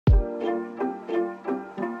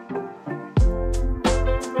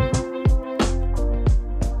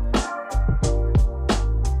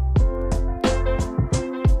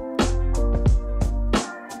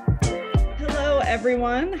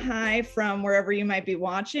everyone. Hi from wherever you might be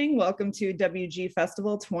watching. Welcome to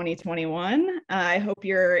WGFestival 2021. I hope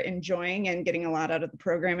you're enjoying and getting a lot out of the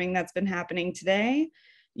programming that's been happening today.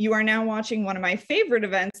 You are now watching one of my favorite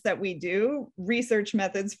events that we do, Research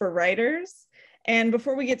Methods for Writers. And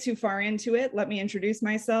before we get too far into it, let me introduce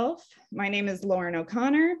myself. My name is Lauren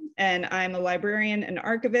O'Connor, and I'm a librarian and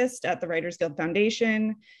archivist at the Writers Guild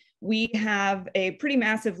Foundation. We have a pretty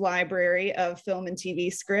massive library of film and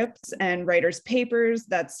TV scripts and writers' papers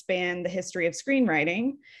that span the history of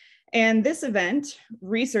screenwriting. And this event,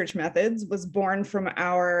 Research Methods, was born from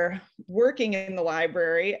our working in the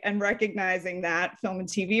library and recognizing that film and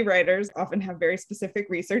TV writers often have very specific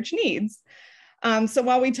research needs. So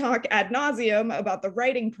while we talk ad nauseum about the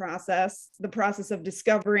writing process, the process of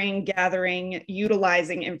discovering, gathering,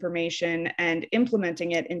 utilizing information, and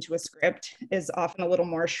implementing it into a script is often a little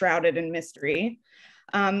more shrouded in mystery.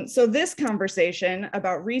 So this conversation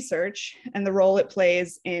about research and the role it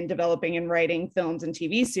plays in developing and writing films and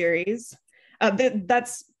TV series,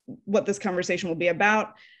 that's what this conversation will be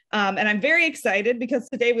about. And I'm very excited because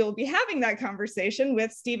today we will be having that conversation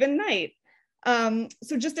with Stephen Knight.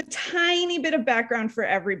 So just a tiny bit of background for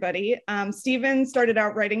everybody. Stephen started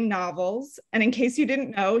out writing novels, and in case you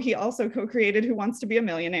didn't know, he also co-created Who Wants to Be a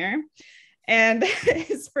Millionaire? And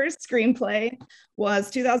his first screenplay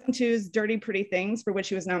was 2002's Dirty Pretty Things, for which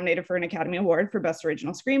he was nominated for an Academy Award for Best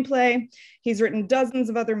Original Screenplay. He's written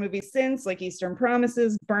dozens of other movies since, like Eastern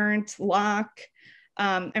Promises, Burnt, Locke.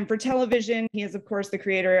 And for television, he is, of course, the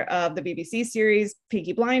creator of the BBC series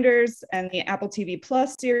Peaky Blinders and the Apple TV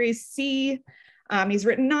Plus series C. He's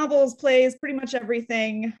written novels, plays, pretty much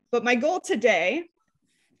everything. But my goal today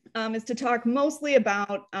is to talk mostly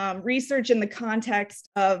about research in the context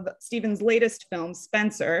of Stephen's latest film,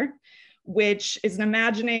 Spencer, which is an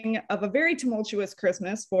imagining of a very tumultuous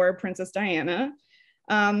Christmas for Princess Diana.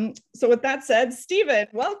 So with that said, Stephen,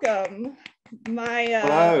 welcome.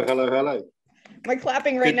 Hello. My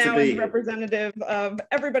clapping right now is representative of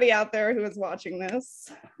everybody out there who is watching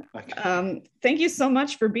this. Okay. Thank you so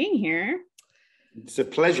much for being here. It's a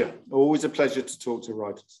pleasure. Always a pleasure to talk to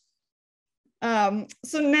writers.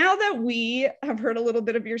 So now that we have heard a little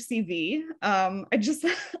bit of your CV, I just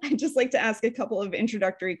like to ask a couple of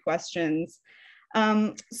introductory questions.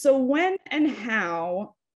 So when and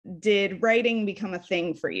how did writing become a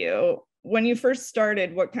thing for you? When you first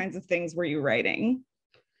started, what kinds of things were you writing?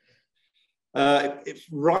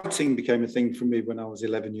 Writing became a thing for me when I was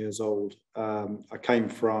 11 years old. I came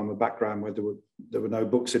from a background where there were no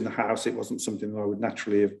books in the house. It wasn't something that I would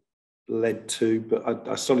naturally have led to, but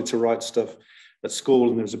I started to write stuff at school,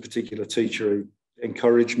 and there was a particular teacher who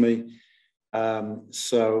encouraged me.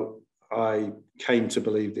 So I came to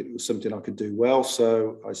believe that it was something I could do well.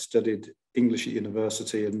 So I studied English at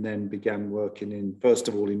university and then began working first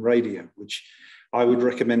of all in radio, which I would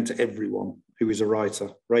recommend to everyone who is a writer.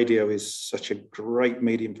 Radio is such a great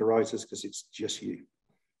medium for writers because it's just you.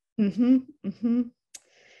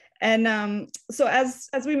 And so as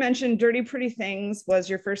we mentioned, Dirty Pretty Things was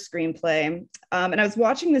your first screenplay. And I was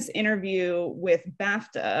watching this interview with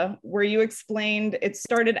BAFTA where you explained it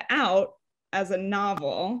started out as a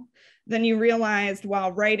novel. Then you realized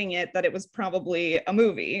while writing it that it was probably a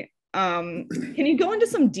movie. Can you go into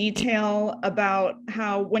some detail about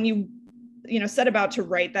how when you set about to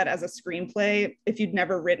write that as a screenplay, if you'd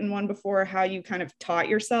never written one before, how you kind of taught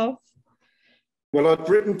yourself? Well, I'd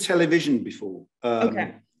written television before,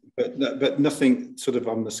 okay. but nothing sort of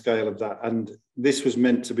on the scale of that. And this was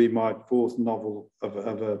meant to be my fourth novel of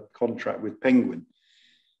a contract with Penguin.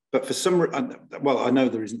 But for some reason, well, I know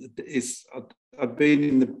there isn't. I've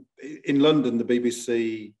been in London. The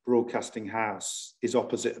BBC Broadcasting House is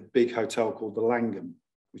opposite a big hotel called the Langham,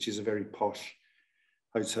 which is a very posh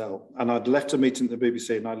hotel. And I'd left a meeting at the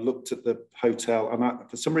BBC and I looked at the hotel, and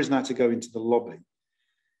for some reason I had to go into the lobby.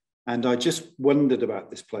 And I just wondered about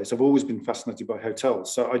this place. I've always been fascinated by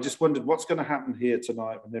hotels. So I just wondered what's going to happen here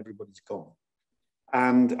tonight when everybody's gone.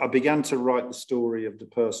 And I began to write the story of the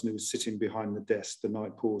person who was sitting behind the desk, the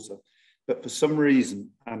night porter. But for some reason,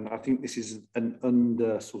 and I think this is an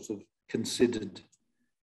under sort of considered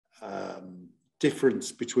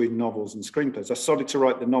difference between novels and screenplays, I started to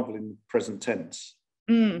write the novel in the present tense.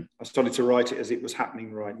 I started to write it as it was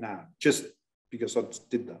happening right now, just because I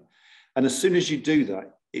did that. And as soon as you do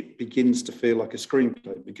that, it begins to feel like a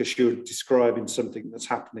screenplay because you're describing something that's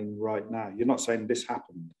happening right now. You're not saying this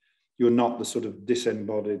happened. You're not the sort of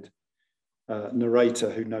disembodied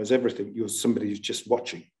narrator who knows everything. You're somebody who's just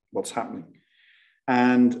watching what's happening.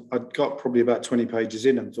 And I got probably about 20 pages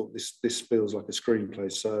in and thought this feels like a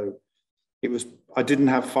screenplay. So I didn't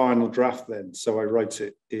have final draft then. So I wrote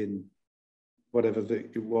it in whatever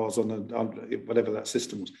it was on whatever that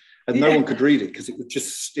system was, and no one could read it because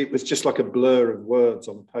it was just like a blur of words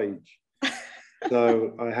on a page.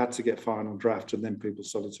 So I had to get final draft, and then people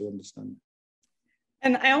started to understand.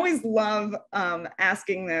 And I always love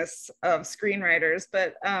asking this of screenwriters,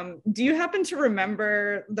 but do you happen to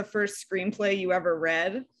remember the first screenplay you ever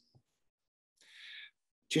read?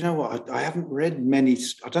 Do you know what? I haven't read many.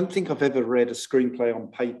 I don't think I've ever read a screenplay on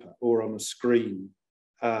paper or on a screen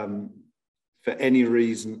for any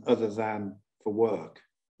reason other than for work.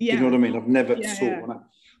 Yeah. You know what I mean? I've never sought one out.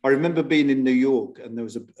 I remember being in New York, and there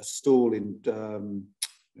was a stall in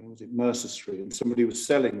was it Mercer Street, and somebody was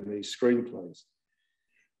selling these screenplays.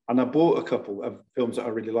 And I bought a couple of films that I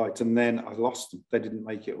really liked, and then I lost them. They didn't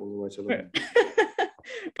make it all the way to London.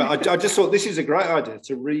 But I just thought, this is a great idea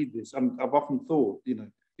to read this. And I've often thought,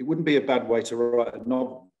 it wouldn't be a bad way to write a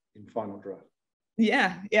novel in final draft.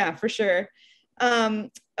 Yeah, for sure.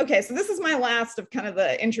 Okay, so this is my last of kind of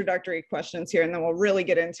the introductory questions here, and then we'll really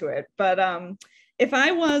get into it. But if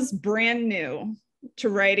I was brand new to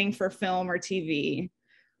writing for film or TV,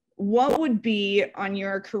 what would be on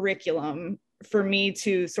your curriculum for me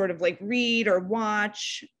to sort of like read or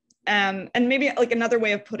watch? And maybe like another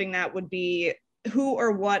way of putting that would be, who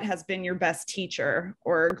or what has been your best teacher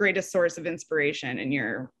or greatest source of inspiration in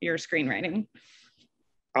your screenwriting?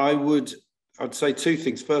 I'd say two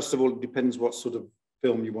things. First of all, it depends what sort of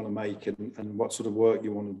film you want to make and what sort of work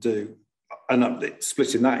you want to do. And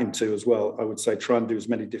splitting that in two as well, I would say try and do as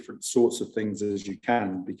many different sorts of things as you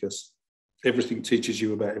can, because everything teaches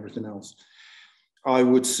you about everything else. I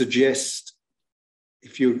would suggest,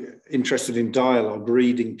 if you're interested in dialogue,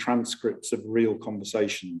 reading transcripts of real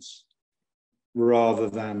conversations rather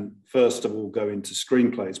than, first of all, go into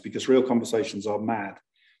screenplays, because real conversations are mad.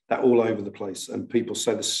 They're all over the place, and people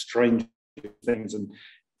say the strangest things. And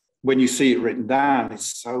when you see it written down,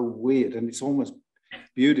 it's so weird and it's almost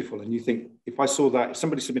beautiful. And you think, if I saw that, if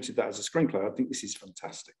somebody submitted that as a screenplay, I think this is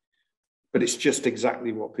fantastic. But it's just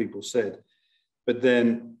exactly what people said. But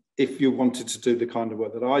then if you wanted to do the kind of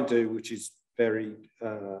work that I do, which is very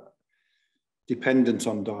dependent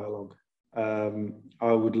on dialogue,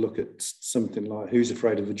 I would look at something like Who's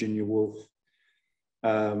Afraid of Virginia Woolf,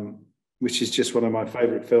 which is just one of my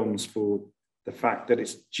favourite films for the fact that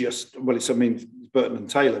it's just, it's Burton and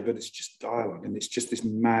Taylor, but it's just dialogue, and it's just this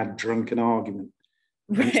mad, drunken argument.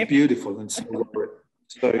 Right. And it's beautiful and so well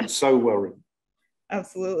written. So well written.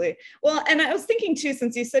 Absolutely. Well, and I was thinking too,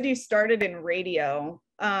 since you said you started in radio,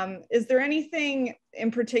 is there anything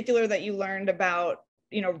in particular that you learned about,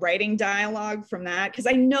 writing dialogue from that? Because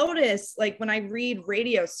I notice, like, when I read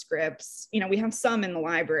radio scripts, we have some in the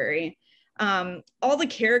library, all the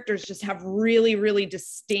characters just have really, really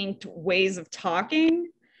distinct ways of talking.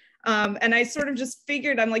 And I sort of just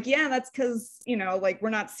figured, I'm like, yeah, that's because, like, we're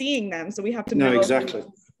not seeing them. So we have to know. No, exactly.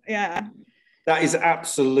 Yeah. That is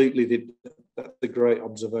absolutely the great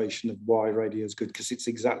observation of why radio is good, because it's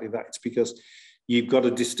exactly that. It's because you've got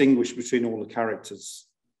to distinguish between all the characters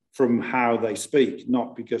from how they speak,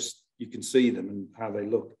 not because you can see them and how they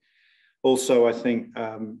look. Also, I think,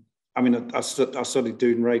 I started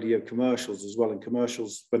doing radio commercials as well, and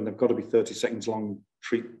commercials, when they've got to be 30 seconds long,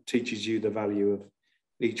 teaches you the value of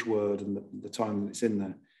each word and the time that it's in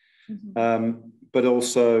there. Mm-hmm. But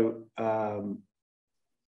also,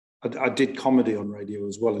 I did comedy on radio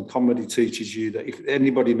as well, and comedy teaches you that, if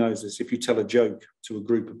anybody knows this, if you tell a joke to a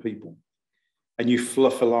group of people and you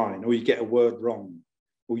fluff a line, or you get a word wrong,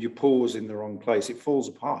 or you pause in the wrong place, it falls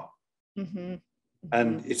apart. Mm-hmm. Mm-hmm.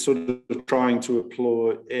 And it's sort of trying to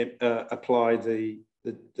apply the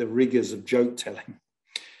rigors of joke telling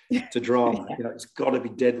to drama. Yeah. It's got to be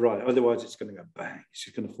dead right, otherwise it's going to go bang. It's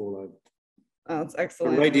just going to fall over. Oh, that's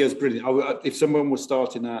excellent. But radio's brilliant. If someone was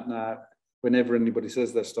starting out now, whenever anybody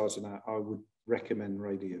says they're starting out, I would recommend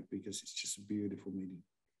radio, because it's just a beautiful medium.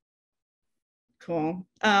 Cool.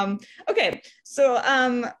 Okay,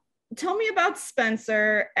 so tell me about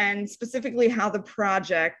Spencer, and specifically how the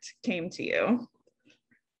project came to you.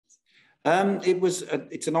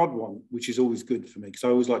 It's an odd one, which is always good for me, because I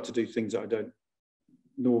always like to do things that I don't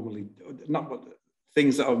normally,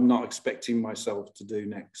 things that I'm not expecting myself to do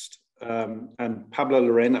next. And Pablo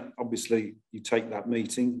Loren, obviously, you take that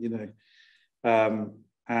meeting,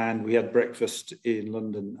 and we had breakfast in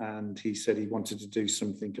London, and he said he wanted to do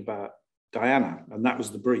something about Diana, and that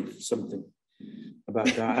was the brief, something about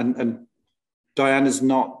that. And Diana's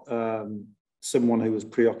not someone who has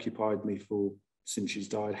preoccupied me since she's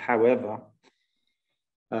died. However,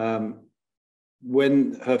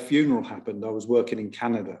 when her funeral happened, I was working in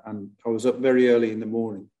Canada, and I was up very early in the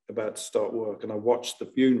morning about to start work, and I watched the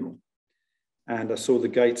funeral, and I saw the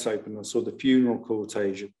gates open. I saw the funeral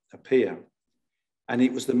cortege appear, And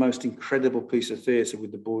it was the most incredible piece of theatre,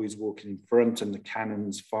 with the boys walking in front and the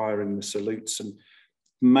cannons firing the salutes. And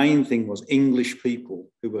the main thing was English people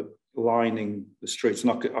who were lining the streets.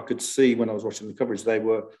 And I could see when I was watching the coverage, they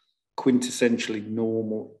were quintessentially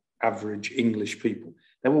normal, average English people.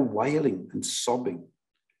 They were wailing and sobbing,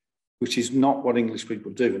 which is not what English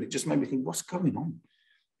people do. And it just made me think, what's going on?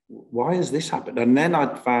 Why has this happened? And then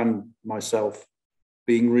I found myself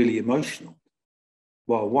being really emotional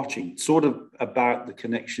while watching, sort of about the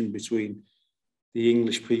connection between the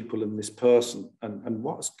English people and this person, and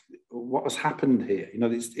what has happened here. You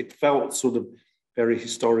know, it felt sort of very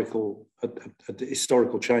historical, a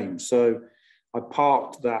historical change. So I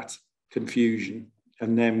parked that confusion,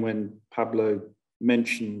 and then when Pablo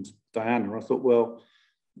mentioned Diana, I thought, well,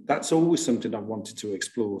 that's always something I wanted to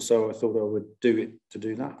explore. So I thought I would do it to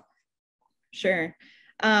do that. Sure.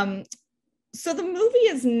 So the movie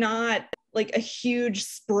is not like a huge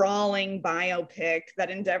sprawling biopic that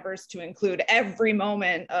endeavors to include every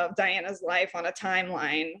moment of Diana's life on a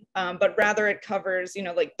timeline, but rather it covers, you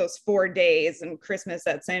know, like those 4 days and Christmas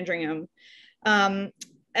at Sandringham. And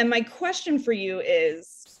my question for you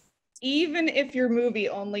is, even if your movie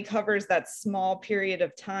only covers that small period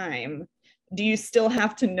of time, do you still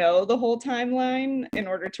have to know the whole timeline in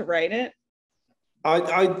order to write it?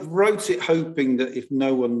 I wrote it hoping that if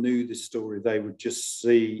no one knew this story, they would just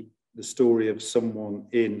see the story of someone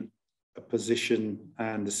in a position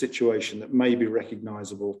and a situation that may be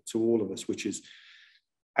recognizable to all of us, which is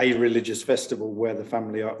a religious festival where the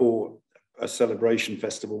family are, or a celebration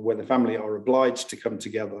festival where the family are obliged to come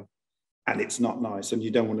together, and it's not nice and you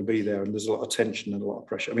don't want to be there, and there's a lot of tension and a lot of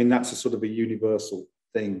pressure. I mean, that's a sort of a universal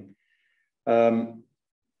thing.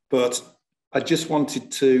 But I just wanted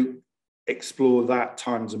to explore that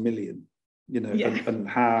times a million, you know, and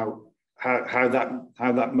how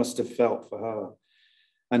that must have felt for her,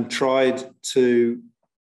 and tried to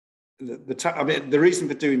I mean, the reason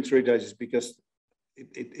for doing 3 days is because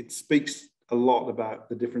it speaks a lot about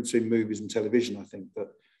the difference between movies and television. I think that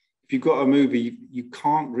if you've got a movie, you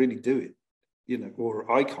can't really do it, you know,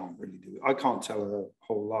 or I can't really do it. I can't tell her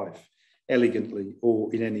whole life elegantly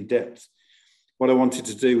or in any depth. What I wanted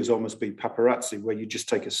to do was almost be paparazzi, where you just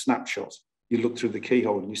take a snapshot, you look through the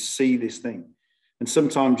keyhole and you see this thing. And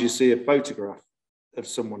sometimes you see a photograph of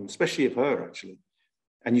someone, especially of her actually,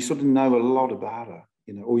 and you sort of know a lot about her,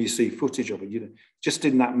 you know, or you see footage of her, you know, just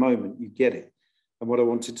in that moment, you get it. And what I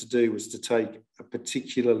wanted to do was to take a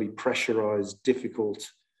particularly pressurized,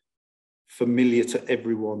 difficult, familiar to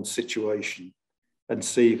everyone situation and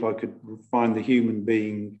see if I could find the human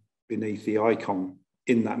being beneath the icon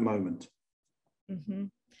in that moment. Mm-hmm.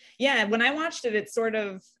 Yeah, when I watched it,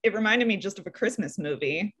 it reminded me just of a Christmas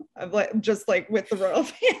movie, of like, just like with the royal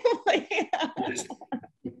family. Yes.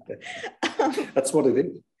 That's what it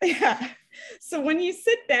is. Yeah. So when you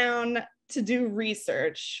sit down to do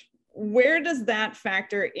research, where does that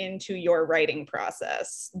factor into your writing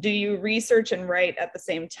process? Do you research and write at the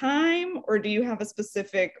same time, or do you have a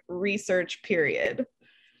specific research period?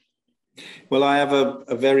 Well, I have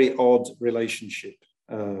a very odd relationship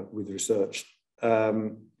with research.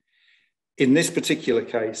 In this particular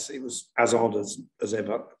case, it was as odd as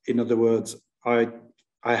ever. In other words, I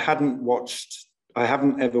haven't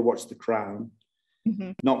ever watched The Crown,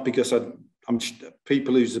 mm-hmm. Not because I'm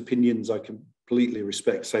people whose opinions I completely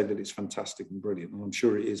respect say that it's fantastic and brilliant, and I'm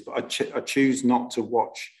sure it is, but I choose not to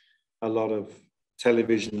watch a lot of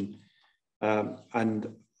television,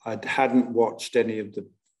 and I hadn't watched any of the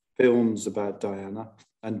films about Diana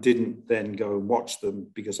and didn't then go and watch them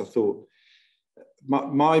because I thought,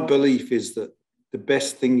 my belief is that the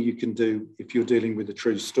best thing you can do if you're dealing with a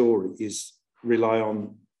true story is rely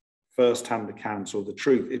on first-hand accounts or the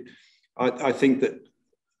truth. I think that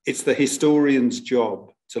it's the historian's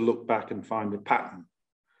job to look back and find a pattern.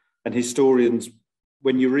 And historians,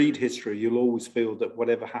 when you read history, you'll always feel that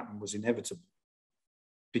whatever happened was inevitable,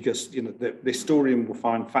 because you know the historian will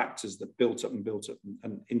find factors that built up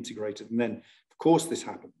and integrated. And then, of course, this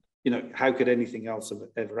happened. You know, how could anything else have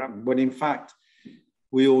ever happened? When in fact,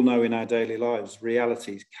 we all know in our daily lives,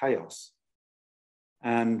 reality is chaos.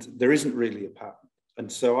 And there isn't really a pattern.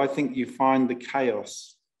 And so I think you find the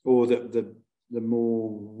chaos or the more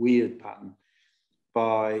weird pattern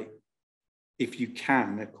by, if you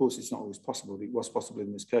can, of course it's not always possible, but it was possible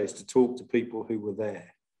in this case, to talk to people who were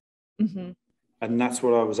there. Mm-hmm. And that's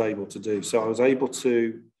what I was able to do. So I was able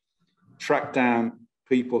to track down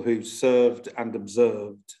people who served and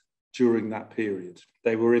observed during that period.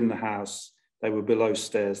 They were in the house, they were below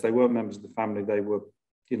stairs, they weren't members of the family, they were,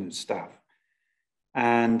 you know, staff,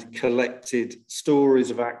 and collected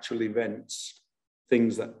stories of actual events,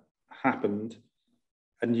 things that happened,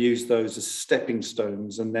 and use those as stepping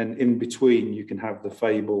stones. And then in between, you can have the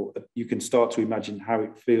fable. You can start to imagine how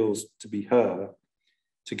it feels to be her,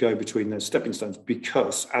 to go between those stepping stones.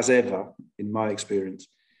 Because, as ever, in my experience,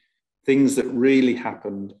 things that really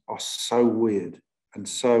happened are so weird and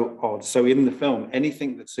so odd. So in the film,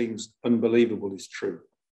 anything that seems unbelievable is true.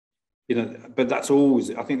 You know, but that's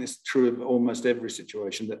always, I think it's true of almost every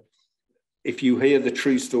situation, that if you hear the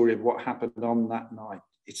true story of what happened on that night,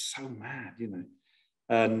 it's so mad, you know.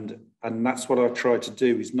 And that's what I try to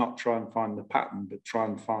do, is not try and find the pattern, but try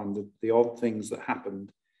and find the odd things that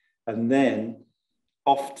happened. And then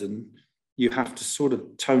often you have to sort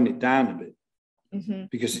of tone it down a bit,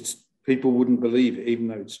 because people wouldn't believe it, even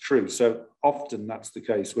though it's true. So often that's the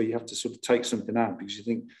case, where you have to sort of take something out, because you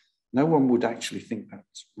think no one would actually think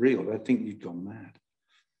that's real. They think you'd gone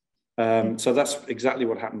mad. So that's exactly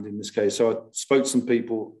what happened in this case. So I spoke to some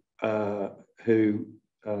people who,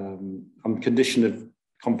 on condition of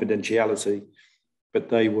confidentiality, but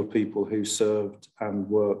they were people who served and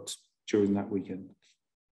worked during that weekend.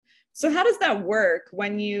 So how does that work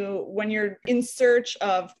when you're in search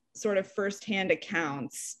of sort of firsthand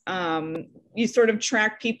accounts? You sort of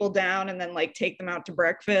track people down and then like take them out to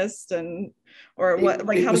breakfast, or what?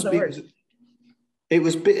 Like, how does that work? It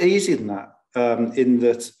was a bit easier than that, in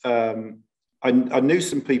that I knew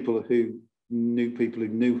some people who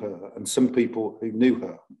knew her, and some people who knew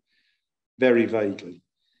her very vaguely,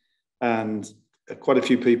 and quite a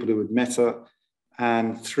few people who had met her.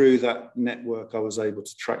 And through that network, I was able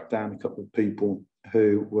to track down a couple of people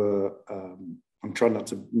who were, I'm trying not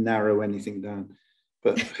to narrow anything down,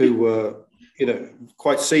 but who were, you know,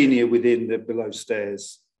 quite senior within the below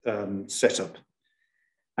stairs setup,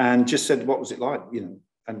 and just said, what was it like, you know,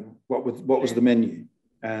 and what was the menu,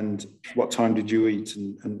 and what time did you eat,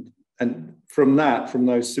 and from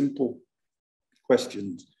those simple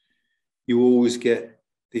questions, you always get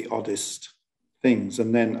the oddest things.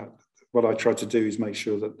 And then what I try to do is make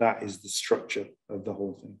sure that is the structure of the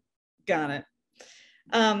whole thing. Got it.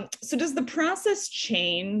 So does the process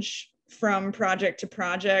change from project to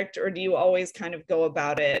project, or do you always kind of go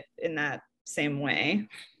about it in that same way?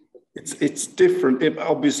 It's different.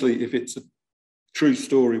 Obviously, if it's a true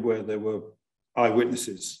story where there were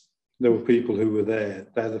eyewitnesses, there were people who were there,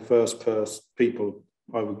 they're the first people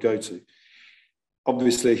I would go to.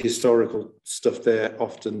 Obviously, historical stuff there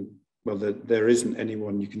often, well, there isn't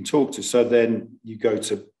anyone you can talk to. So then you go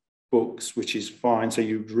to books, which is fine. So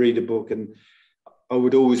you read a book, and I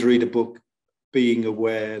would always read a book being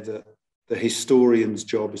aware that the historian's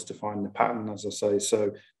job is to find the pattern, as I say.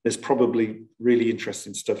 So there's probably really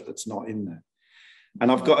interesting stuff that's not in there.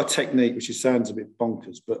 And I've got a technique, which sounds a bit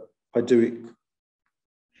bonkers, but I do it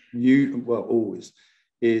always,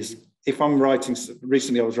 is if I'm writing,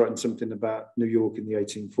 recently I was writing something about New York in the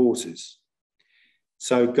 1840s.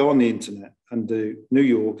 So go on the internet and do New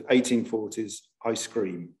York 1840s ice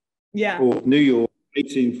cream. Yeah. Or New York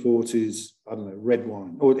 1840s, I don't know, red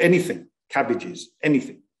wine, or anything, cabbages,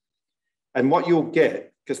 anything. And what you'll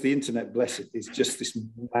get, because the internet, bless it, is just this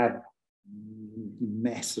mad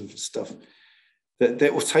mess of stuff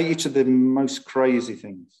that will take you to the most crazy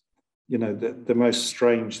things, you know, the most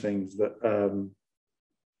strange things, that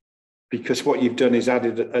because what you've done is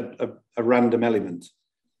added a random element.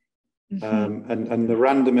 And the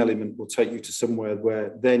random element will take you to somewhere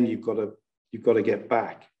where then you've got to get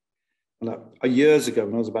back. And years ago,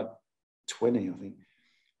 when I was about 20, I think,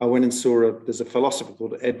 I went and saw there's a philosopher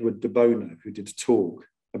called Edward de Bono who did a talk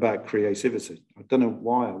about creativity. I don't know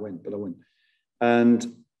why I went, but I went.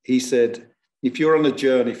 And he said, if you're on a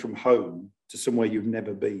journey from home to somewhere you've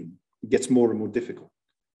never been, it gets more and more difficult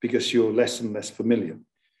because you're less and less familiar.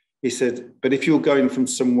 He said, but if you're going from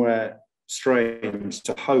somewhere strange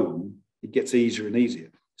to home, it gets easier and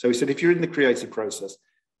easier. So he said, if you're in the creative process,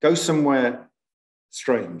 go somewhere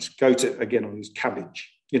strange. Go to, again, I'll use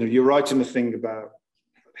cabbage. You know, you're writing a thing about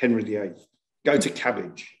Henry VIII. Go to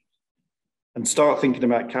cabbage and start thinking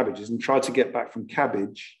about cabbages and try to get back from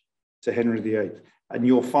cabbage to Henry VIII. And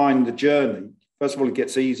you'll find the journey, first of all, it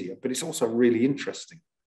gets easier, but it's also really interesting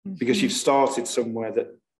because you've started somewhere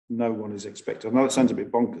that no one is expecting. I know it sounds a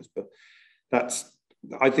bit bonkers, but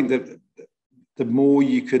I think that the more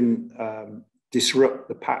you can disrupt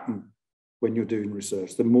the pattern when you're doing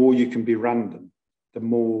research, the more you can be random, the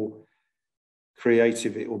more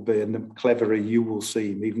creative it will be, and the cleverer you will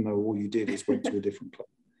seem, even though all you did is went to a different place.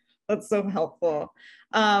 That's so helpful.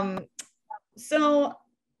 So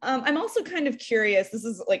I'm also kind of curious, this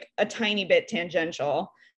is like a tiny bit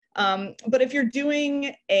tangential, but if you're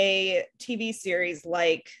doing a TV series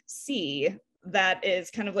like C, that is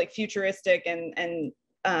kind of like futuristic and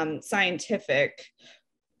scientific,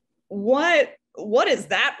 what what is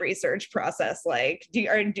that research process like?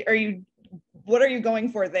 What are you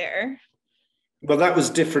going for there? Well, that was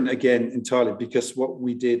different again entirely, because what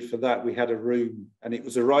we did for that, we had a room, and it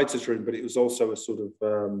was a writer's room, but it was also a sort of,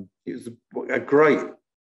 it was a great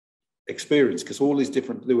experience, because all these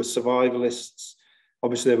different, there were survivalists,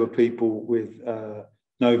 obviously there were people with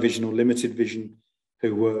no vision or limited vision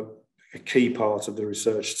who were a key part of the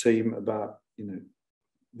research team about,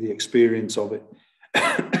 the experience of it.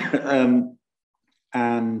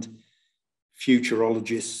 And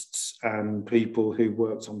futurologists and people who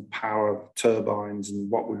worked on power turbines and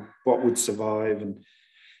what would survive. And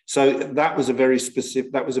so that was a very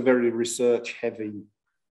research heavy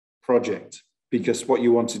project, because what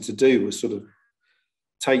you wanted to do was sort of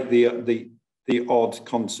take the odd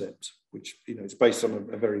concept, which it's based on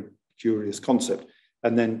a very curious concept,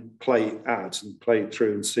 and then play it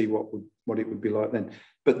through and see what it would be like then.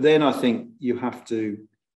 But then I think you have to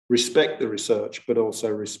respect the research, but also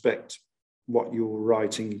respect what you're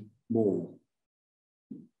writing more.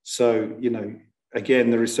 So, again,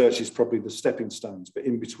 the research is probably the stepping stones, but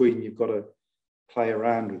in between you've got to play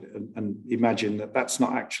around with it and imagine that that's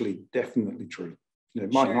not actually definitely true.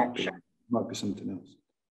 It might not be, it might be something else.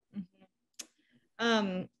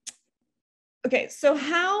 Mm-hmm. Okay, so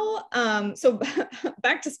so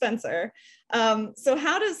back to Spencer. So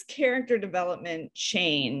how does character development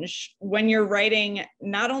change when you're writing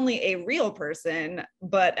not only a real person,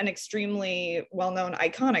 but an extremely well-known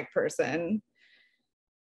iconic person?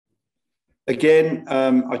 Again,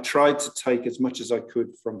 I tried to take as much as I could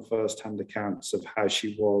from first-hand accounts of how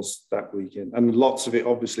she was that weekend. And lots of it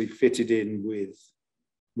obviously fitted in with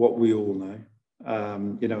what we all know,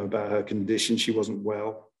 about her condition. She wasn't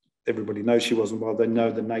well. Everybody knows she wasn't well. They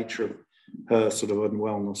know the nature of her sort of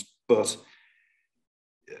unwellness. But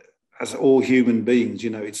as all human beings,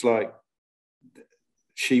 it's like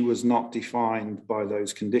she was not defined by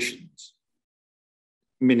those conditions,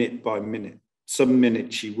 minute by minute. Some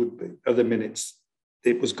minutes she would be, other minutes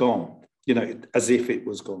it was gone, as if it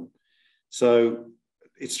was gone. So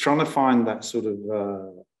it's trying to find that sort of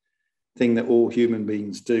thing that all human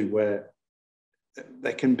beings do, where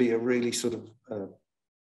there can be a really sort of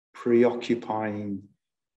preoccupying,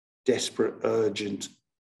 desperate, urgent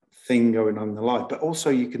thing going on in the life, but also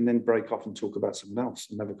you can then break off and talk about something else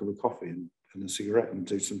and have a cup of coffee and a cigarette and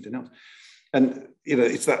do something else. And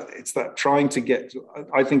it's that trying to get.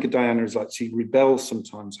 I think of Diana as like, she rebels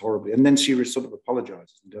sometimes horribly, and then she sort of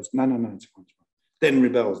apologizes and goes, no, it's fine. Then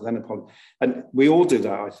rebels, then apologizes, and we all do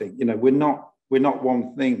that. I think we're not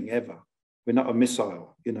one thing ever. We're not a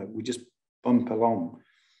missile. We just bump along,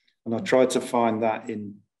 and I tried to find that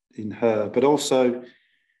in her, but also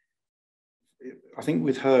I think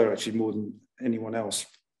with her actually more than anyone else,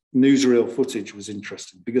 newsreel footage was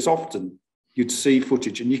interesting, because often you'd see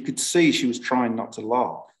footage and you could see she was trying not to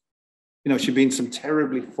laugh. She'd been in some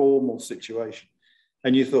terribly formal situation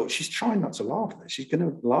and you thought, she's trying not to laugh there. She's going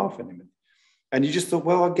to laugh in a minute. And you just thought,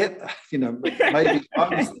 well, I get that, maybe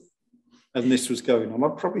I was there and this was going on.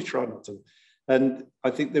 I'd probably try not to. And I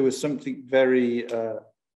think there was something very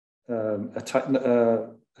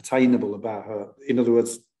attainable about her. In other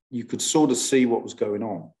words, you could sort of see what was going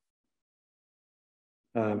on.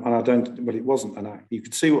 And it wasn't an act. You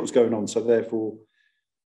could see what was going on. So therefore,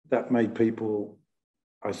 that made people,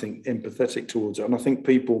 I think, empathetic towards her. And I think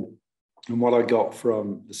people, and what I got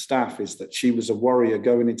from the staff is that she was a warrior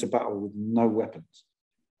going into battle with no weapons.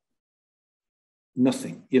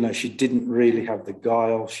 Nothing. She didn't really have the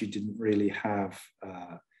guile. She didn't really have,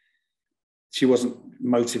 she wasn't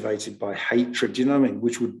motivated by hatred, do you know what I mean?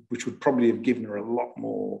 Which would probably have given her a lot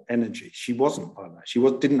more energy. She wasn't like that. She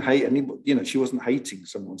didn't hate anybody, she wasn't hating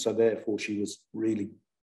someone. So therefore she was really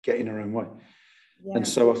getting her own way. Yeah. And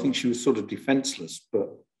so I think she was sort of defenseless,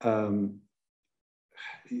 but the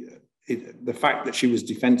fact that she was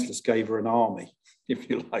defenseless gave her an army, if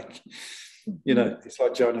you like. It's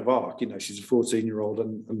like Joan of Arc, she's a 14-year-old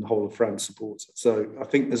and the whole of France supports her. So I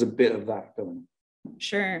think there's a bit of that going on.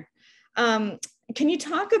 Sure. Can you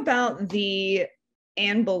talk about the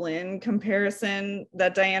Anne Boleyn comparison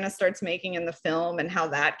that Diana starts making in the film and how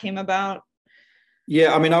that came about?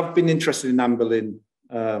 Yeah, I mean, I've been interested in Anne Boleyn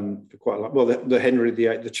for quite a lot. Well, the Henry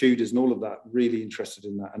VIII, the Tudors and all of that, really interested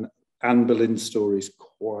in that. And Anne Boleyn's story is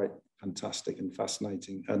quite fantastic and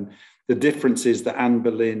fascinating. And the difference is that Anne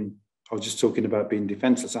Boleyn, I was just talking about being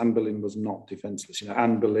defenseless. Anne Boleyn was not defenseless.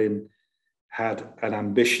 Anne Boleyn had an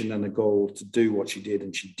ambition and a goal to do what she did,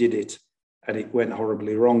 and she did it, and it went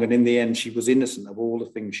horribly wrong. And in the end, she was innocent of all the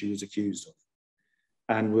things she was accused of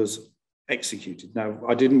and was executed. Now,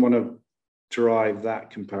 I didn't want to drive that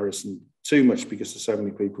comparison too much because there's so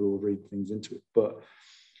many people who will read things into it. But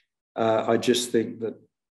I just think that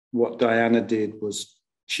what Diana did was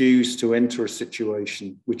choose to enter a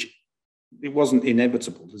situation which it wasn't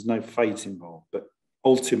inevitable. There's no fate involved, but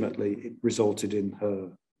ultimately it resulted in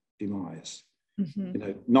her demise. You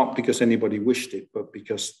know, not because anybody wished it, but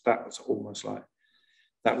because that was almost like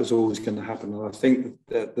that was always going to happen. And I think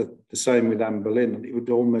that the same with Anne Boleyn. It would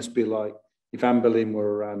almost be like if Anne Boleyn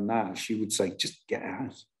were around now, she would say, just get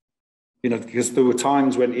out. You know, because there were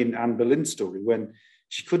times when in Anne Boleyn's story, when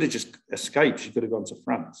she could have just escaped, she could have gone to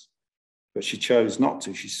France, but she chose not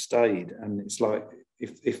to. She stayed. And it's like,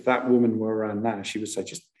 if that woman were around now, she would say,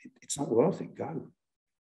 just, it's not worth it, go.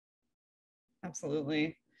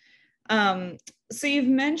 Absolutely. So you've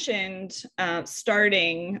mentioned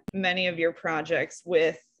starting many of your projects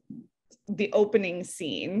with the opening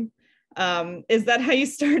scene. Is that how you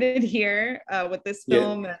started here with this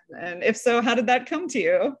film? Yeah. And if so, how did that come to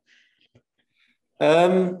you?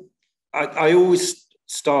 I always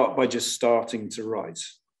start by just starting to write.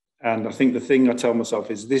 And I think the thing I tell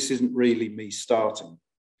myself is this isn't really me starting.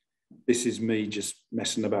 This is me just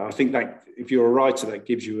messing about. I think that if you're a writer, that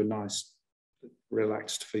gives you a nice,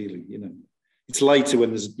 relaxed feeling. You know, it's later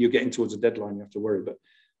when you're getting towards a deadline, you have to worry, but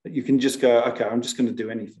you can just go, okay, I'm just going to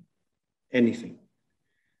do anything.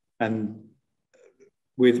 And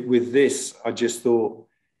with this, I just thought,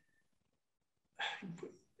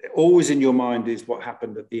 always in your mind is what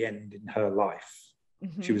happened at the end in her life.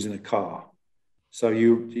 She was in a car. So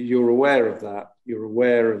you're aware of that. You're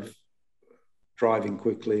aware of driving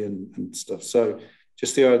quickly and stuff. So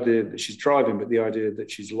just the idea that she's driving, but the idea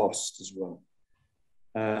that she's lost as well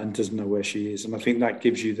and doesn't know where she is. And I think that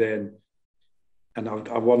gives you then, and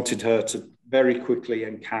I wanted her to very quickly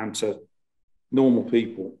encounter normal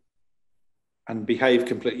people and behave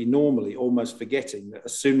completely normally, almost forgetting that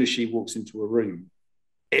as soon as she walks into a room,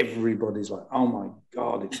 everybody's like, oh my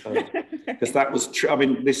God, it's her. Because that was true. I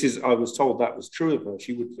mean, I was told that was true of her.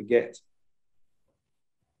 She would forget.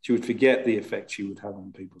 She would forget the effect she would have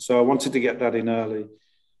on people. So I wanted to get that in early.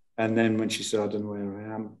 And then when she said, I don't know where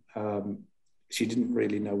I am, she didn't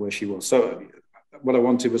really know where she was. So what I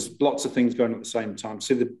wanted was lots of things going at the same time.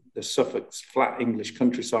 See the Suffolk's flat English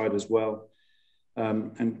countryside as well.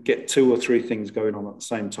 And get 2 or 3 things going on at the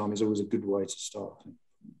same time is always a good way to start.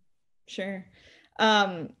 Sure.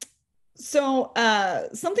 So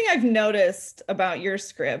something I've noticed about your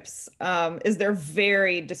scripts is they're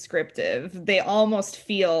very descriptive. They almost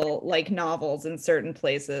feel like novels in certain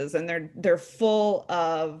places, and they're full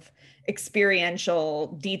of experiential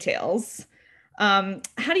details. How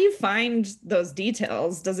do you find those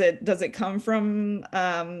details? Does it come from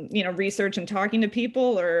research and talking to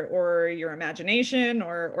people, or your imagination,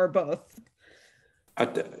 or both?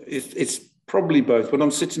 It's probably both. When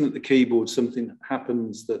I'm sitting at the keyboard, something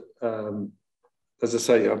happens that, as I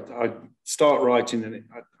say, I start writing and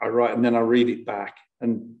I write and then I read it back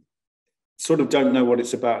and sort of don't know what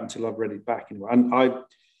it's about until I've read it back. Anyway. And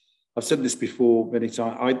I've said this before many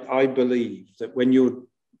times. I believe that when you're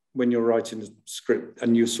writing a script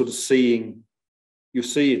and you're sort of seeing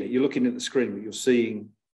it, you're looking at the screen, but you're seeing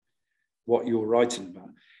what you're writing about.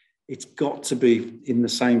 It's got to be in the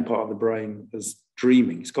same part of the brain as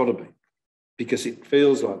dreaming. It's got to be. Because it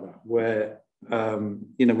feels like that, where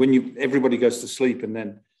when everybody goes to sleep and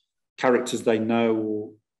then characters they know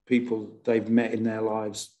or people they've met in their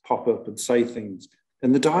lives pop up and say things,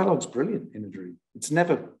 and the dialogue's brilliant in a dream.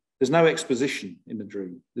 There's no exposition in a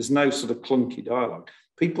dream. There's no sort of clunky dialogue.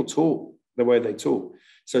 People talk the way they talk.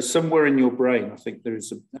 So somewhere in your brain, I think there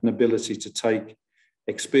is an ability to take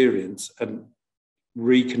experience and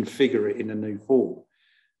reconfigure it in a new form.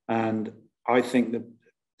 And I think that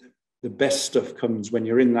the best stuff comes when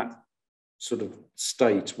you're in that sort of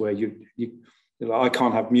state where you're like, I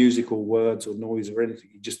can't have music or words or noise or anything.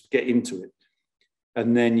 You just get into it,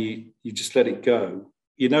 and then you just let it go.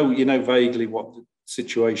 You know vaguely what the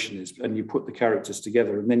situation is, and you put the characters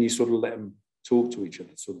together, and then you sort of let them talk to each other,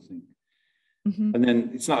 sort of thing. And then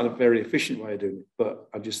it's not a very efficient way of doing it, but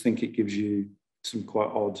I just think it gives you some quite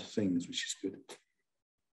odd things, which is good.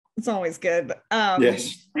 It's always good.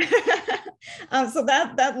 Yes. So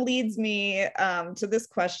that leads me to this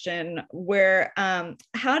question, where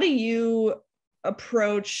how do you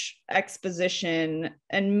approach exposition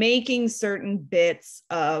and making certain bits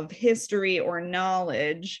of history or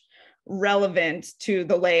knowledge relevant to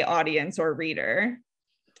the lay audience or reader?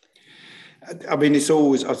 I mean, it's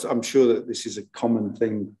always, I'm sure that this is a common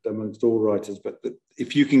thing amongst all writers, but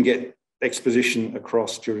if you can get exposition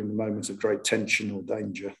across during the moments of great tension or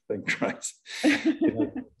danger, then great.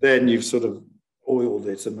 Then you've sort of oiled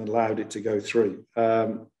it and allowed it to go through.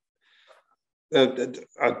 I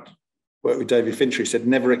worked with David Fincher. He said,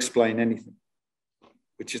 never explain anything,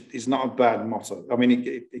 which is not a bad motto. I mean,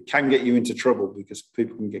 it can get you into trouble because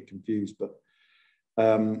people can get confused. But,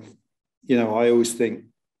 you know, I always think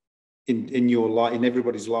in your life, in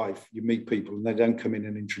everybody's life, you meet people and they don't come in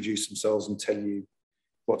and introduce themselves and tell you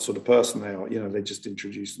what sort of person they are. You know, they just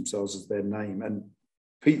introduce themselves as their name. And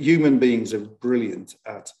human beings are brilliant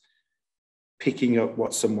at picking up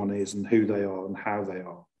what someone is and who they are and how they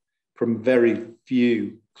are from very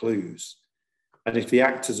few clues. And if the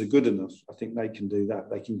actors are good enough, I think they can do that.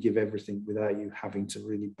 They can give everything without you having to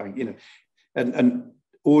really bang, you know. And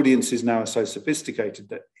audiences now are so sophisticated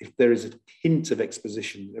that if there is a hint of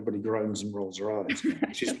exposition, everybody groans and rolls their eyes,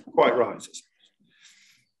 which is quite right.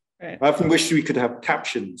 Right. I often wish we could have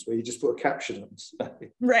captions where you just put a caption on and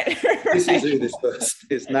say, right. This is who this person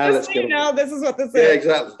is. Now just let's so get you know, on. this is what this is. Yeah,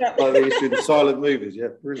 exactly. Yeah. Like they used to do the silent movies. Yeah,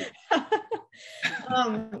 brilliant.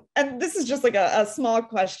 And this is just like a small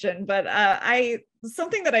question, but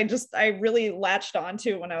something that I really latched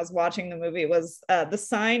onto when I was watching the movie was the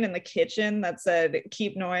sign in the kitchen that said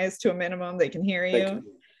 "keep noise to a minimum, they can hear you."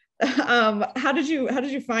 How did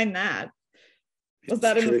you find that? Was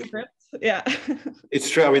that in the script? Yeah. It's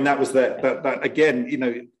true. I mean, that was that again, you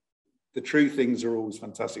know, the true things are always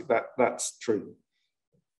fantastic. That's true.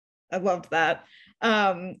 I loved that.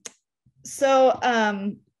 So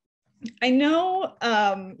I know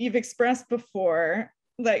you've expressed before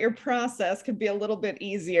that your process could be a little bit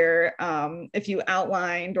easier if you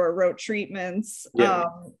outlined or wrote treatments. Yeah.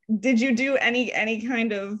 Did you do any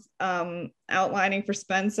kind of outlining for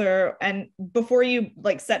Spencer? And before you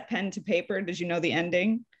like set pen to paper, did you know the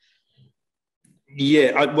ending?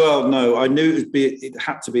 Yeah, no, I knew it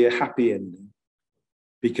had to be a happy ending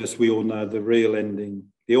because we all know the real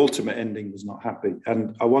ending, the ultimate ending was not happy.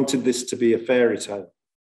 And I wanted this to be a fairy tale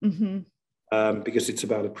because it's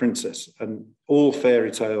about a princess. And all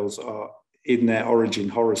fairy tales are in their origin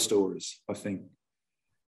horror stories, I think.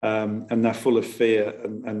 And they're full of fear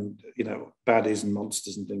and, you know, baddies and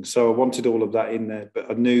monsters and things. So I wanted all of that in there,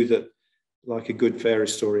 but I knew that like a good fairy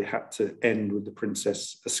story had to end with the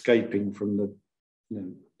princess escaping from the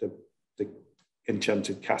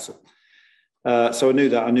enchanted castle. So I knew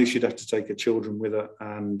that. I knew she'd have to take her children with her,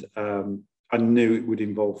 and I knew it would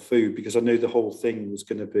involve food because I knew the whole thing was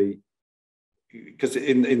going to be. Because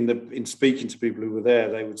in speaking to people who were there,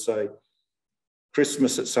 they would say,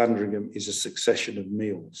 Christmas at Sandringham is a succession of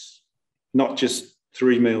meals, not just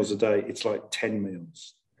 3 meals a day. It's like 10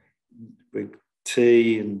 meals with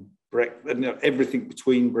tea and breakfast, and everything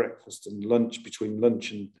between breakfast and lunch, between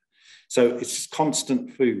lunch and. So it's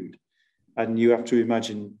constant food. And you have to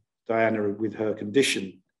imagine Diana with her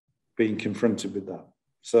condition being confronted with that.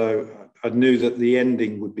 So I knew that the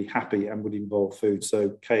ending would be happy and would involve food. So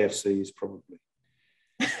KFC is probably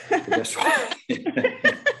the best one.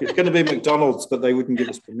 It's going to be McDonald's, but they wouldn't give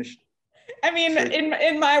us permission. I mean,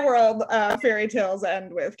 in my world, fairy tales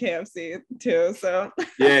end with KFC too. So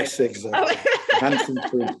yes, exactly. Handsome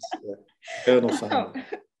Prince, yeah. Colonel Sanders.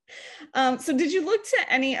 So did you look to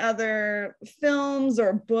any other films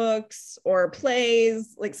or books or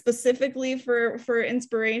plays, like specifically for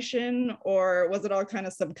inspiration, or was it all kind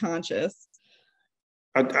of subconscious?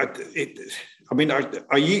 In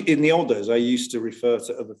the old days, I used to refer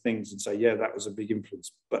to other things and say, yeah, that was a big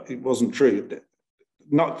influence, but it wasn't true.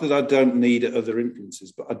 Not that I don't need other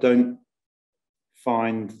influences, but I don't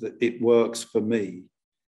find that it works for me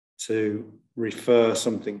to refer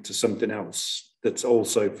something to something else that's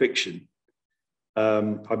also fiction. I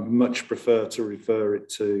much prefer to refer it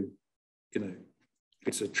to, you know,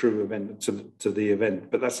 it's a true event, to the event.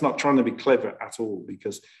 But that's not trying to be clever at all,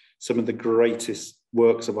 because some of the greatest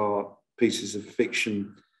works of art, pieces of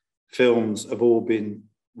fiction, films have all been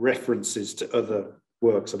references to other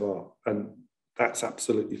works of art. And that's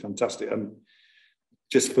absolutely fantastic. And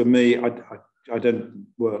just for me, I don't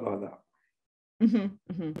work like that. Mm-hmm,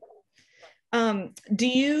 mm-hmm. Do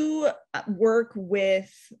you work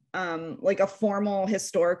with like a formal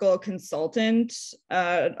historical consultant?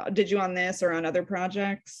 Did you on this or on other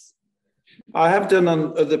projects? I have done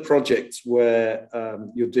on other projects where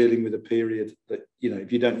you're dealing with a period that, you know,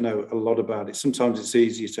 if you don't know a lot about it, sometimes it's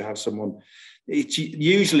easier to have someone.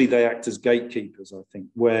 Usually they act as gatekeepers, I think,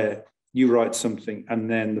 where you write something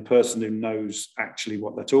and then the person who knows actually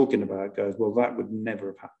what they're talking about goes, well, that would never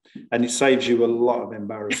have happened. And it saves you a lot of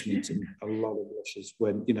embarrassment and a lot of blushes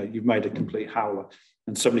when, you know, you've made a complete howler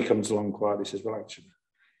and somebody comes along quietly and says, well, actually,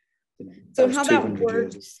 you know, so how that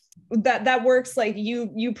works, that works, like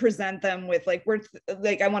you present them with like,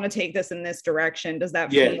 I want to take this in this direction. Does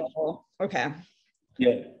that feel okay?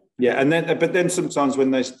 Yeah. And then, but then sometimes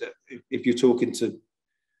when if you're talking to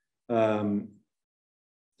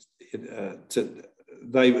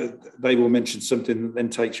they will mention something that then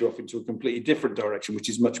takes you off into a completely different direction, which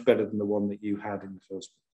is much better than the one that you had in the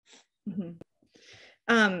first one.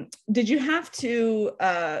 Mm-hmm. Did you have to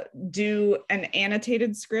do an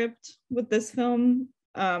annotated script with this film?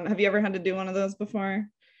 Have you ever had to do one of those before?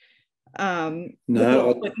 No,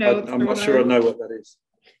 I'm not sure I know what that is.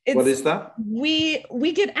 What is that?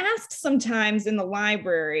 We get asked sometimes in the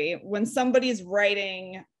library when somebody's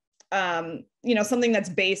writing something that's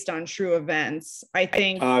based on true events, I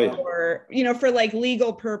think, or for like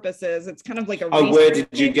legal purposes, it's kind of like a where did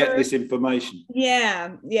you get this information?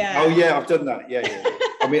 Yeah. Oh yeah, I've done that. Yeah.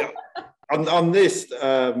 I mean, on this,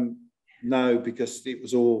 no, because it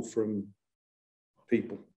was all from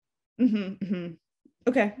people.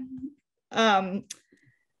 Okay.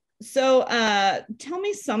 So tell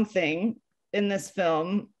me something in this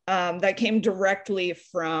film that came directly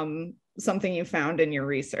from something you found in your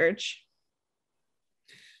research.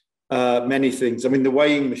 Many things. I mean, the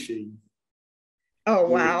weighing machine. Oh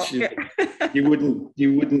wow! You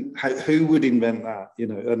wouldn't. Who would invent that?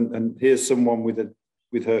 And here's someone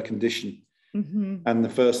with her condition, and the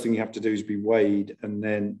first thing you have to do is be weighed, and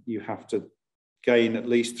then you have to gain at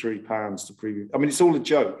least 3 pounds to prove. I mean, it's all a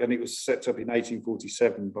joke, and it was set up in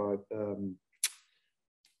 1847 by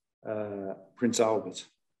Prince Albert.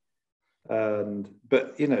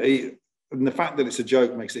 But and the fact that it's a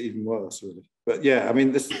joke makes it even worse, really. But yeah, I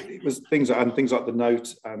mean, it was things like the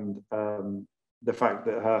note, and the fact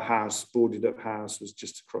that her boarded up house was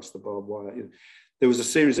just across the barbed wire. There was a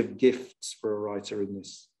series of gifts for a writer in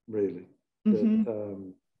this, really,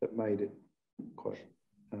 that made it quite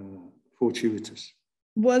fortuitous.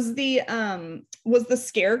 Was the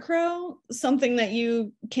scarecrow something that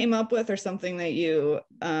you came up with, or something that you?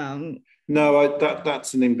 No,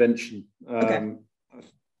 that's an invention. Okay.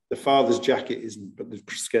 The father's jacket isn't, but the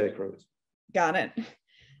scarecrow is. Got it.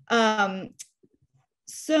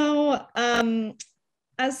 So,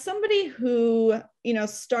 as somebody who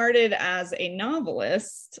started as a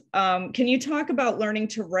novelist, can you talk about learning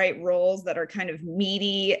to write roles that are kind of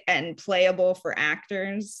meaty and playable for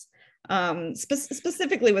actors,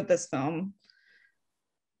 specifically with this film?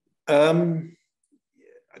 Yeah,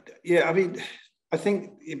 I mean, I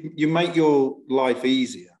think you make your life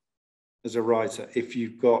easier as a writer if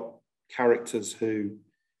you've got characters who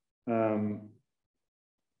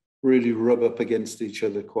really rub up against each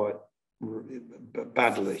other quite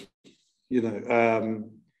badly,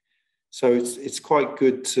 so it's quite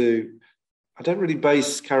good to. I don't really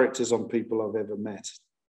base characters on people I've ever met,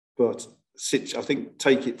 but I think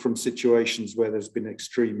take it from situations where there's been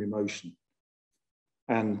extreme emotion,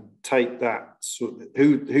 and take that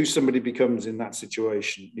who somebody becomes in that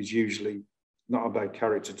situation is usually not a bad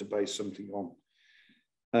character to base something on.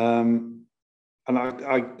 And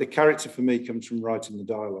the character for me comes from writing the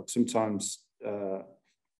dialogue. Sometimes at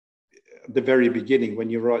the very beginning, when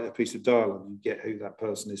you write a piece of dialogue, you get who that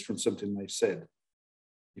person is from something they've said,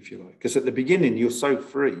 if you like. Because at the beginning, you're so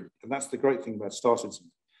free. And that's the great thing about starting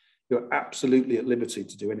something. You're absolutely at liberty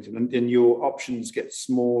to do anything. And your options get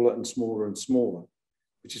smaller and smaller and smaller,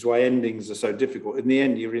 which is why endings are so difficult. In the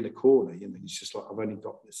end, you're in a corner. It's just like, I've only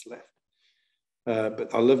got this left.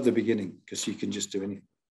 But I love the beginning because you can just do anything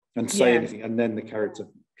and say anything, and then the character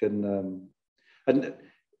can. And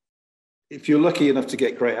if you're lucky enough to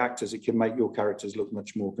get great actors, it can make your characters look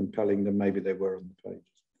much more compelling than maybe they were on the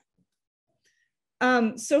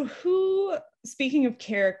pages. So, speaking of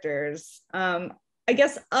characters, I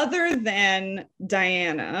guess other than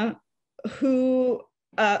Diana, who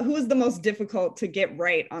is the most difficult to get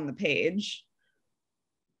right on the page?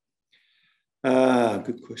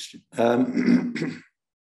 Good question.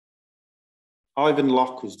 Ivan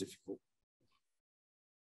Locke was difficult.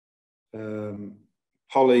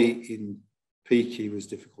 Polly in Peaky was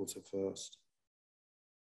difficult at first,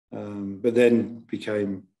 but then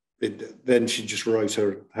then she just wrote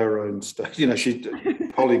her own stuff.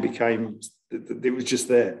 Polly became, it was just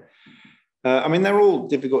there. I mean, they're all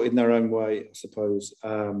difficult in their own way, I suppose.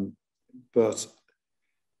 But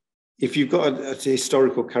if you've got a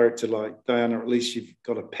historical character like Diana, at least you've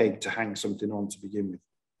got a peg to hang something on to begin with.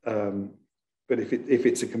 But if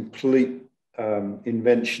it's a complete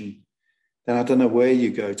invention, then I don't know where you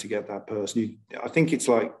go to get that person. I think it's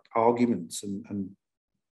like arguments and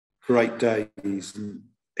great days and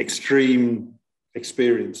extreme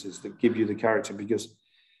experiences that give you the character, because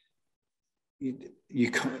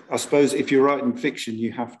you can't, I suppose if you're writing fiction,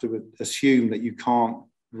 you have to assume that you can't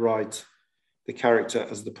write the character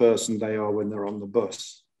as the person they are when they're on the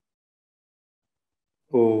bus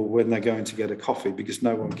or when they're going to get a coffee, because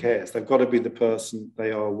no one cares. They've got to be the person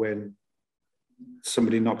they are when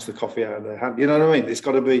somebody knocks the coffee out of their hand. You know what I mean? It's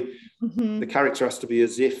got to be, Mm-hmm. the character has to be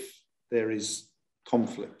as if there is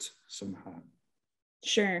conflict somehow.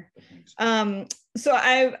 Sure. So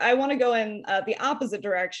I want to go in the opposite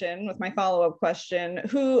direction with my follow-up question.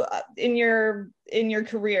 Who in your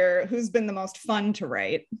career, who's been the most fun to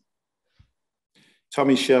write?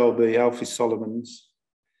 Tommy Shelby, Alfie Solomons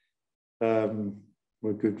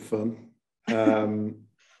were good fun.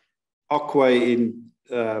 Ockway in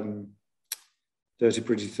Dirty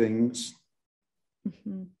Pretty Things.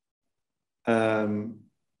 Mm-hmm.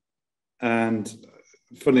 And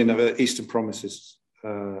funnily enough, Eastern Promises.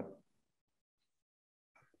 I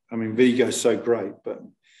mean, Vigo's so great, but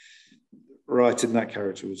writing that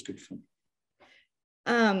character was good fun.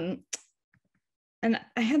 And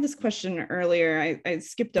I had this question earlier. I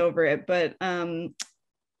skipped over it, but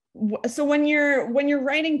so when you're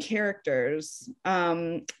writing characters,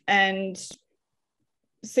 and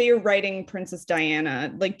say you're writing Princess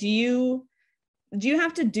Diana, like, do you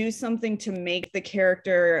have to do something to make the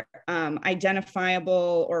character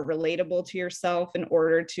identifiable or relatable to yourself in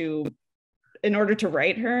order to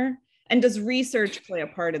write her? And does research play a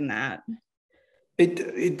part in that?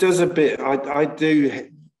 It does a bit. I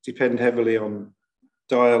do depend heavily on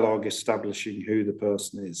dialogue, establishing who the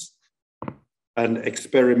person is, and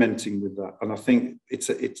experimenting with that. And I think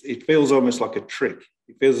it feels almost like a trick.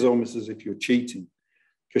 It feels almost as if you're cheating,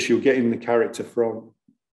 because you're getting the character from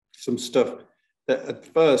some stuff that at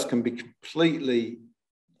first can be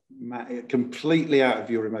completely out of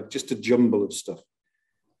your imagination, just a jumble of stuff.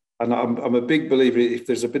 And I'm a big believer, if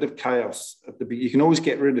there's a bit of chaos at the beginning, you can always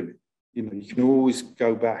get rid of it. You know, you can always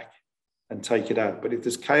go back and take it out. But if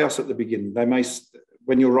there's chaos at the beginning, they may,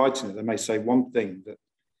 when you're writing it, they may say one thing that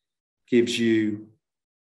gives you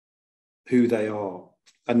who they are.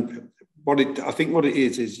 And I think what it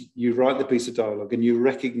is you write the piece of dialogue and you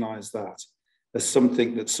recognize that as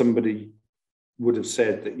something that somebody would have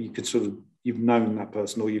said, that you could you've known that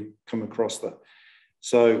person or you've come across that.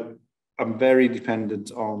 So I'm very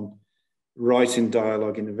dependent on writing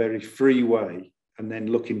dialogue in a very free way and then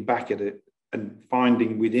looking back at it and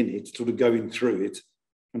finding within it, sort of going through it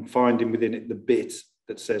and finding within it the bit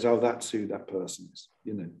that says, oh, that's who that person is.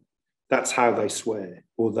 You know, that's how they swear,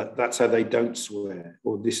 or that's how they don't swear,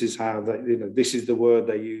 or this is how they, you know, this is the word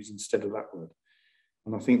they use instead of that word.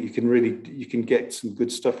 And I think you can get some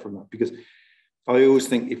good stuff from that, because I always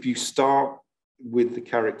think if you start with the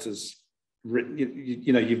characters written,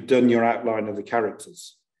 you know, you've done your outline of the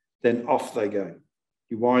characters, then off they go.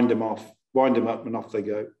 You wind them up and off they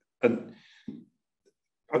go. And,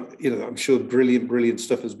 you know, I'm sure brilliant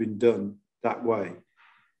stuff has been done that way.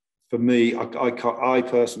 For me, I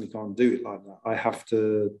personally can't do it like that. I have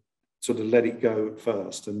to sort of let it go at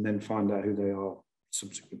first and then find out who they are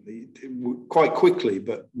subsequently, quite quickly,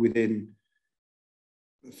 but within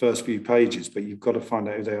the first few pages. But you've got to find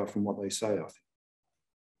out who they are from what they say, I think.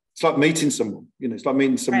 It's like meeting someone, you know, it's like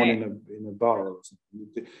meeting someone right. in a bar or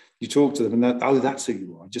something. You talk to them and oh, that's who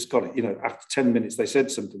you are. I just got it. You know, after 10 minutes, they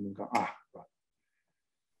said something and go, right.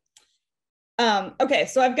 Okay,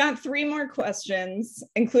 so I've got 3 more questions,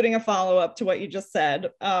 including a follow-up to what you just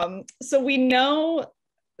said. So we know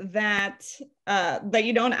that that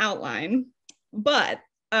you don't outline, but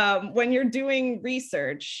when you're doing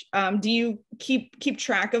research, do you keep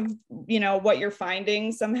track of, you know, what you're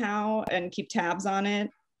finding somehow and keep tabs on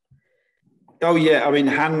it? Oh yeah, I mean,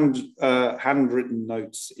 handwritten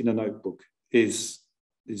notes in a notebook is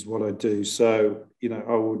what I do. So, you know,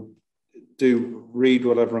 I would read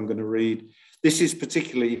whatever I'm going to read. This is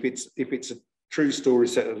particularly if it's a true story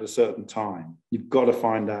set at a certain time, you've got to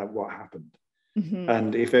find out what happened. Mm-hmm.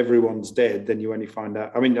 And if everyone's dead, then you only find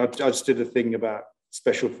out. I mean, I just did a thing about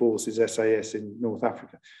Special Forces, SAS in North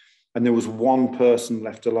Africa, and there was one person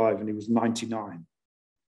left alive and he was 99.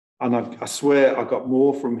 And I swear I got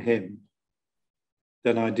more from him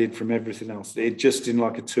than I did from everything else. It just in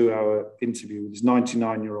like a 2-hour interview with his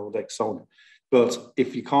 99-year-old ex-soldier. But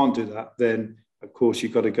if you can't do that, then of course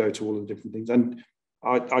you've got to go to all the different things. And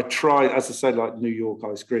I try, as I say, like New York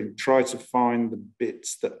Ice Cream, try to find the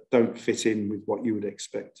bits that don't fit in with what you would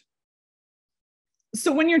expect.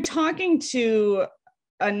 So when you're talking to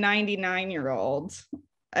a 99-year-old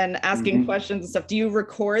and asking mm-hmm. questions and stuff, do you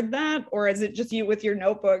record that, or is it just you with your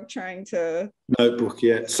notebook trying to? Notebook,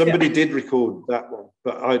 yeah. Somebody did record that one,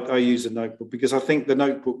 but I use a notebook because I think the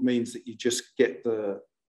notebook means that you just get the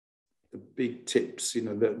big tips, you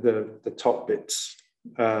know, the top bits.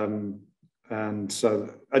 And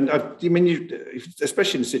so, and I mean,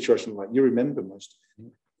 especially in a situation like, you remember most of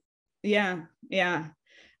it. Yeah.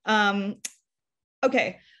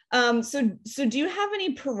 Okay. So do you have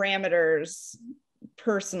any parameters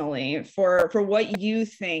personally for what you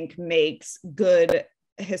think makes good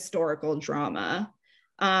historical drama.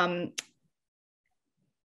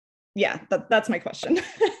 Yeah, that's my question.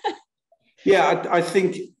 Yeah, I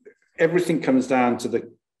think everything comes down to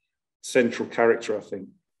the central character, I think,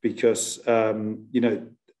 because, you know,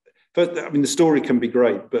 but I mean, the story can be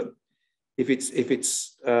great, but if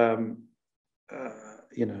it's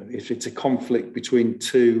you know, if it's a conflict between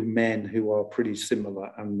two men who are pretty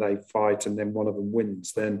similar and they fight and then one of them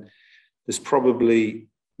wins, then there's probably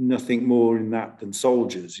nothing more in that than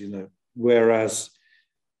soldiers, you know. Whereas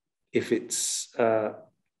if it's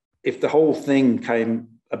if the whole thing came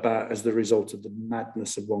about as the result of the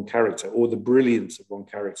madness of one character or the brilliance of one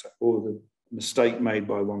character or the mistake made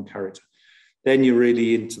by one character, then you're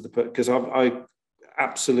really into the, because I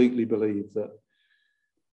absolutely believe that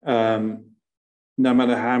no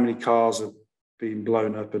matter how many cars are being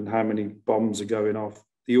blown up and how many bombs are going off,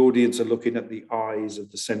 the audience are looking at the eyes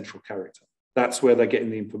of the central character. That's where they're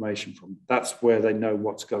getting the information from. That's where they know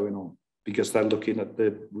what's going on, because they're looking at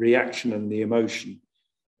the reaction and the emotion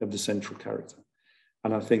of the central character.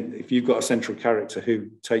 And I think if you've got a central character who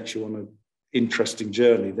takes you on an interesting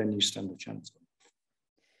journey, then you stand a chance.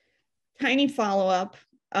 Tiny follow-up.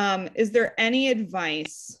 Is there any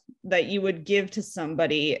advice that you would give to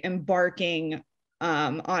somebody embarking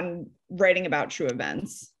on writing about true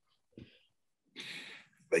events?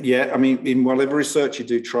 Yeah, I mean, in whatever research you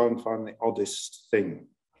do, try and find the oddest thing.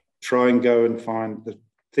 Try and go and find the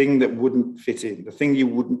thing that wouldn't fit in, the thing you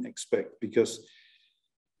wouldn't expect, because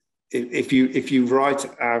if you write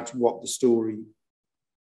out what the story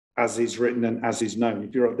as is written and as is known,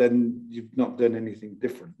 then you've not done anything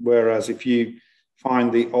different. Whereas if you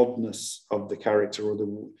find the oddness of the character or the,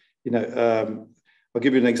 you know, I'll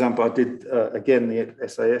give you an example. I did, again, the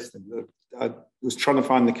SAS thing. I was trying to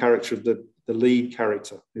find the character of the lead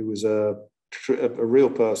character, who was a real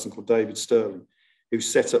person called David Sterling, who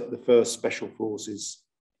set up the first Special Forces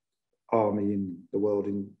army in the world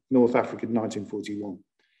in North Africa in 1941.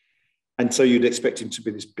 And so you'd expect him to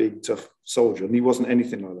be this big, tough soldier, and he wasn't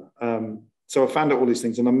anything like that. So I found out all these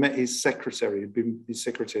things, and I met his secretary, who'd been his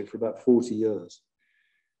secretary for about 40 years.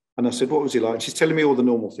 And I said, what was he like? She's telling me all the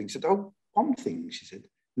normal things. She said, oh, one thing, she said.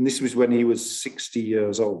 And this was when he was 60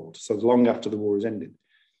 years old, so long after the war has ended.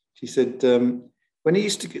 She said, when he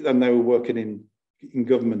used to, and they were working in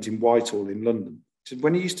government in Whitehall in London, she said,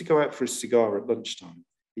 when he used to go out for a cigar at lunchtime,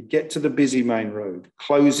 he'd get to the busy main road,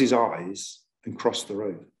 close his eyes and cross the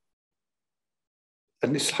road.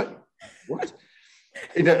 And it's like, what?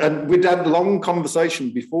 You know, and we'd had a long conversation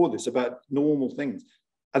before this about normal things.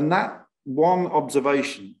 And that one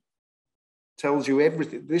observation tells you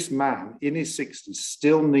everything. This man in his 60s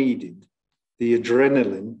still needed the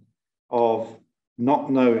adrenaline of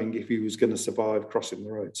not knowing if he was going to survive crossing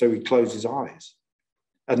the road. So he closed his eyes.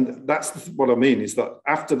 And that's what I mean, is that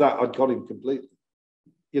after that, I'd got him completely.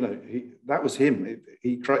 You know, that was him.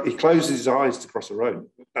 He closes his eyes to cross a road.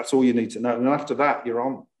 That's all you need to know. And after that, you're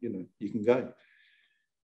on, you know, you can go.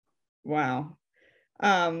 Wow.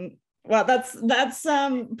 Well, that's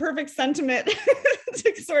perfect sentiment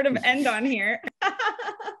to sort of end on here.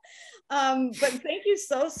 But thank you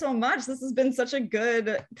so much. This has been such a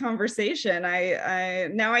good conversation. I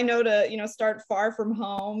now I know to, you know, start far from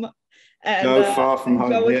home and far from home.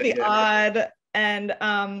 Go with the odd. And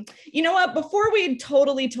you know what, before we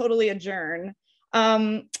totally adjourn,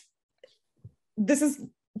 this is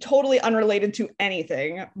totally unrelated to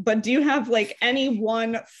anything, but do you have like any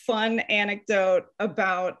one fun anecdote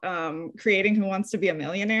about creating Who Wants to Be a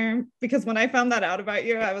Millionaire? Because when I found that out about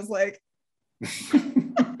you, I was like,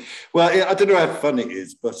 well, I don't know how fun it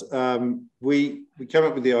is, but we came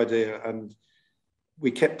up with the idea and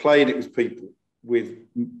we kept playing it with people with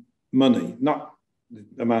money, not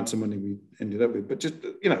the amounts of money we ended up with, but just,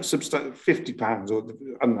 you know, £50 or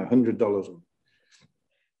I don't know, $100.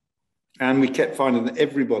 And we kept finding that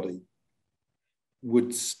everybody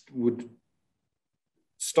would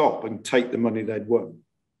stop and take the money they'd won.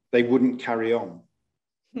 They wouldn't carry on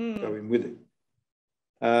going with it.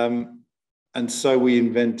 And so we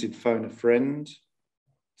invented Phone a Friend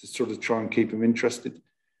to sort of try and keep them interested.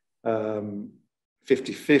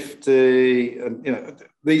 50-50, and, you know,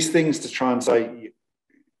 these things to try and say,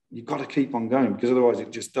 you've got to keep on going because otherwise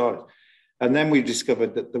it just dies. And then we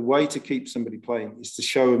discovered that the way to keep somebody playing is to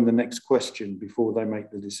show them the next question before they make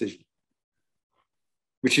the decision,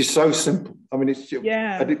 which is so simple. I mean, it's just,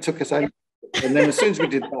 and it took us 8. And then as soon as we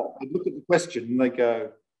did that, they look at the question and they go,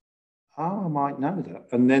 oh, I might know that.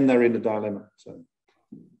 And then they're in a dilemma. So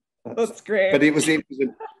that's great. But it was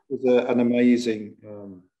an amazing,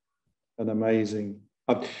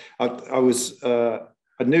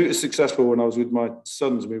 I I knew it was successful when I was with my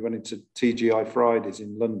sons. We went into TGI Fridays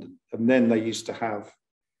in London, and then they used to have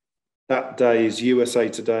that day's USA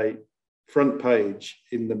Today front page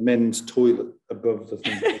in the men's toilet above the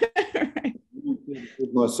thing. Right.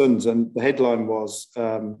 With my sons, and the headline was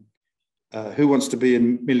 "Who wants to be a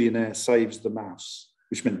millionaire saves the mouse,"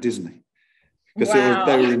 which meant Disney, because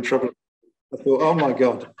they were in trouble. I thought, oh my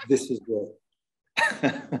God, this is good.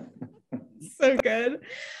 So good.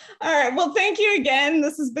 All right. Well, thank you again.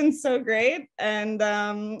 This has been so great. And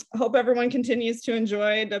hope everyone continues to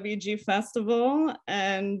enjoy WGFestival.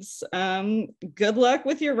 And good luck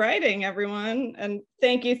with your writing, everyone. And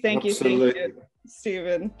thank you, Absolutely.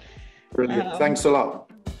 Stephen. Brilliant. Thanks a lot.